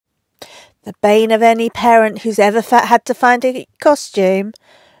The bane of any parent who's ever had to find a costume.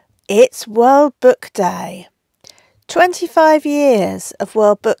 It's World Book Day. 25 years of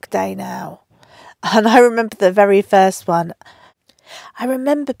World Book Day now. And I remember the very first one. I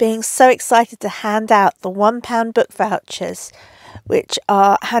remember being so excited to hand out the £1 book vouchers, which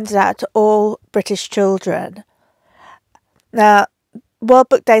are handed out to all British children. Now, World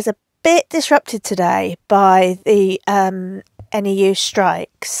Book Day is a bit disrupted today by the NEU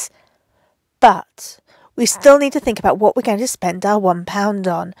strikes, but we still need to think about what we're going to spend our £1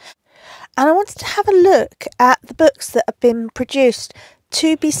 on. And I wanted to have a look at the books that have been produced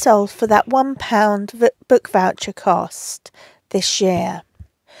to be sold for that £1 book voucher cost this year.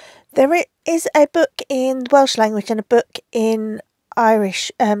 There is a book in Welsh language and a book in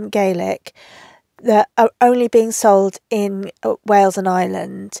Irish Gaelic that are only being sold in Wales and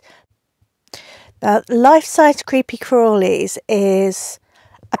Ireland. Now, Life-Size Creepy Crawlies is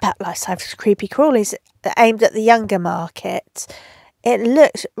about life-size creepy crawlies aimed at the younger market. It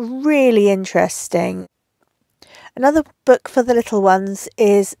looks really interesting. Another book for the little ones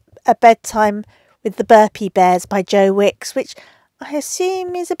is A Bedtime with the Burpee Bears by Joe Wicks, which I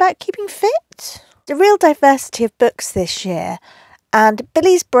assume is about keeping fit. The real diversity of books this year, and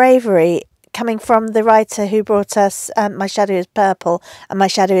Billy's Bravery, coming from the writer who brought us My Shadow is Purple and My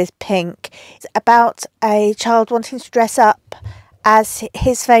Shadow is Pink. It's about a child wanting to dress up as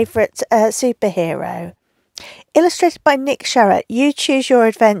his favourite superhero. Illustrated by Nick Sharratt, You Choose Your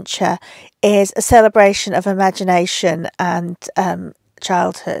Adventure is a celebration of imagination and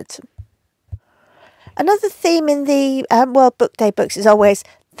childhood. Another theme in the World Book Day books is always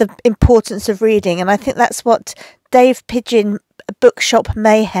the importance of reading, and I think that's what Dave Pigeon Bookshop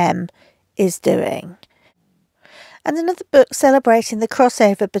Mayhem is doing. And another book celebrating the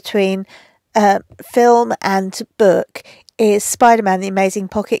crossover between film and book is Spider-Man the Amazing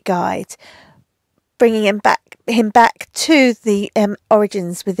Pocket Guide, bringing him back to the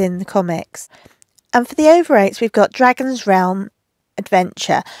origins within the comics. And for the over 8s, we've got Dragon's Realm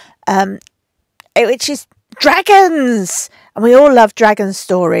Adventure, which is dragons! And we all love Dragon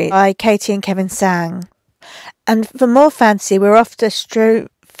Story by Katie and Kevin Sang. And for more fantasy, we're off to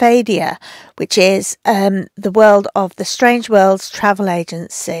Strophadia, which is the world of the Strange Worlds Travel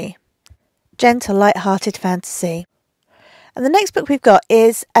Agency. Gentle, light-hearted fantasy. And the next book we've got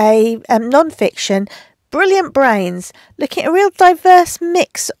is a non-fiction, Brilliant Brains, looking at a real diverse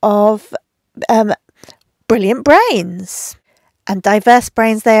mix of brilliant brains. And diverse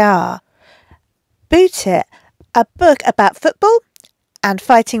brains they are. Boot It, a book about football and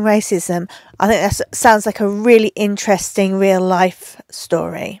fighting racism. I think that sounds like a really interesting real-life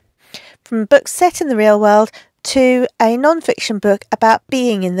story. From a book set in the real world to a non-fiction book about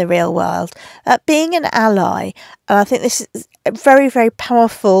being in the real world, being an ally. And I think this is very, very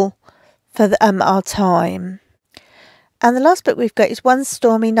powerful for our time. And the last book we've got is One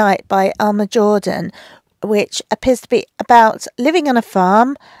Stormy Night by Alma Jordan, which appears to be about living on a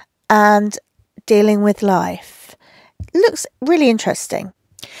farm and dealing with life. It looks really interesting.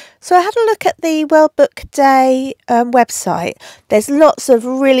 So I had a look at the World Book Day website. There's lots of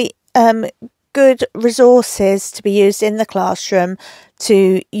really good resources to be used in the classroom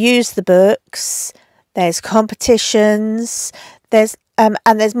to use the books. There's competitions. There's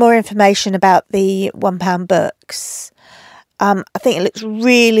more information about the £1 books. I think it looks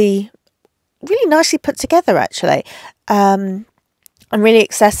really, really nicely put together, actually, and really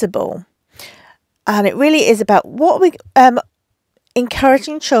accessible. And it really is about what we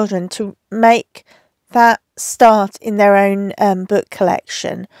encouraging children to make that start in their own book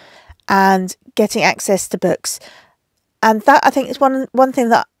collection and getting access to books. And that, I think, is one thing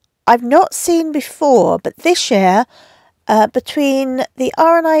that I've not seen before. But this year, between the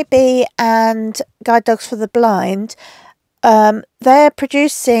RNIB and Guide Dogs for the Blind, they're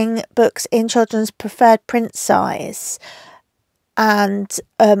producing books in children's preferred print size and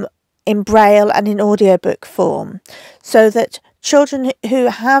in Braille and in audiobook form, so that children who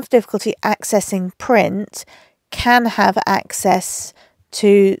have difficulty accessing print can have access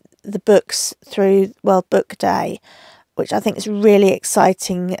to the books through World Book Day, which I think is really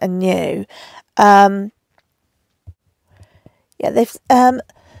exciting and new. They've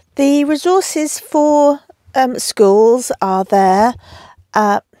the resources for schools are there,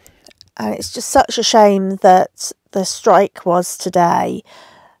 and it's just such a shame that the strike was today.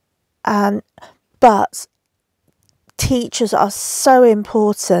 But teachers are so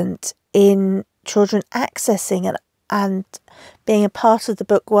important in children accessing and being a part of the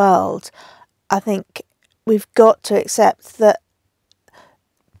book world. I think we've got to accept that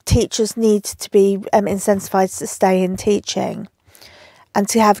teachers need to be incentivised to stay in teaching. and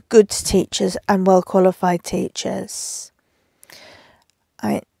to have good teachers and well qualified teachers.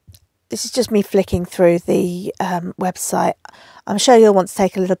 This is just me flicking through the website. I'm sure you'll want to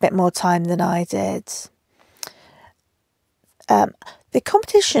take a little bit more time than I did. The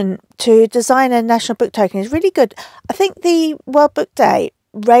competition to design a national book token is really good. I think the World Book Day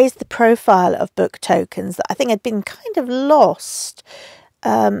raised the profile of book tokens that I think had been kind of lost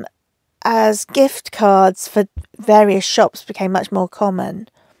as gift cards for various shops became much more common.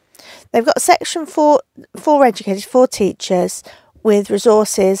 They've got a section for educators, for teachers, with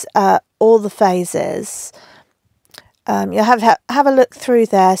resources at all the phases. You'll have a look through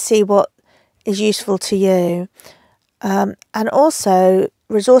there, see what is useful to you. And also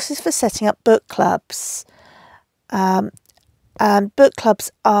resources for setting up book clubs. And book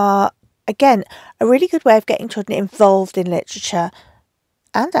clubs are, again, a really good way of getting children involved in literature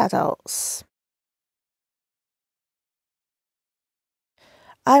and adults.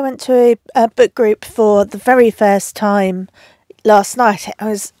 I went to a book group for the very first time last night. It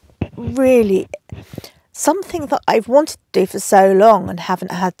was really something that I've wanted to do for so long and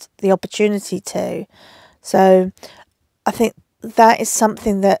haven't had the opportunity to. So I think that is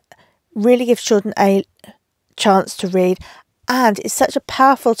something that really gives children a chance to read, and it's such a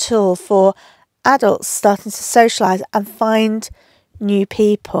powerful tool for adults starting to socialise and find new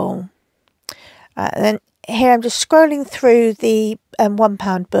people. And then here I'm just scrolling through the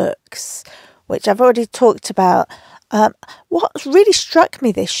 £1 books, which I've already talked about. What's really struck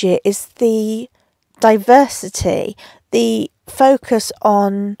me this year is the diversity, the focus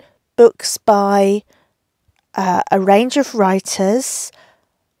on books by a range of writers,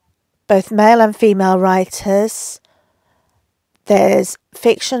 both male and female writers. There's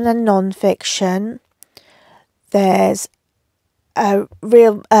fiction and non-fiction. There's a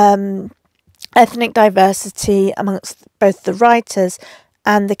real ethnic diversity amongst both the writers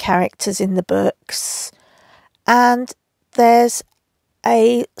and the characters in the books. And there's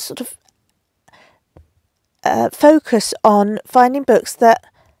a sort of focus on finding books that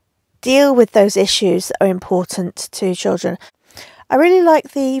deal with those issues that are important to children. I really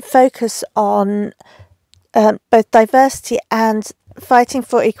like the focus on both diversity and fighting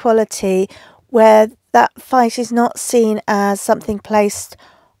for equality, where that fight is not seen as something placed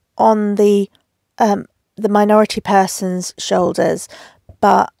on the minority person's shoulders,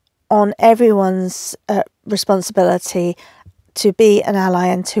 but on everyone's responsibility to be an ally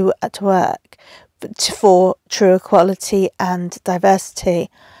and to work for true equality and diversity.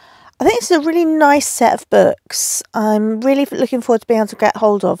 I think it's a really nice set of books. I'm really looking forward to being able to get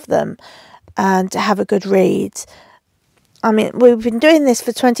hold of them and to have a good read. I mean, we've been doing this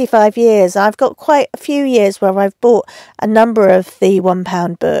for 25 years. I've got quite a few years where I've bought a number of the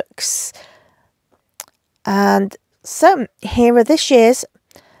 £1 books. And so here are this year's,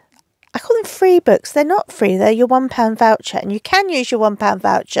 I call them free books. They're not free, they're your £1 voucher. And you can use your £1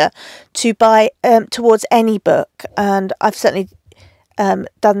 voucher to buy towards any book. And I've certainly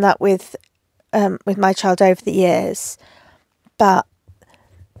done that with my child over the years. But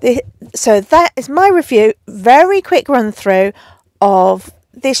so that is my review, very quick run through of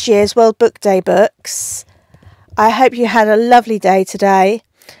this year's World Book Day books. I hope you had a lovely day today,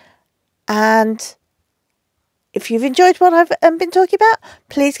 and if you've enjoyed what I've been talking about,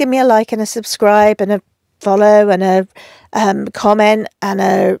 please give me a like and a subscribe and a follow and a comment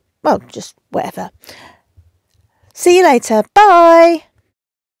and just whatever. See you later. Bye.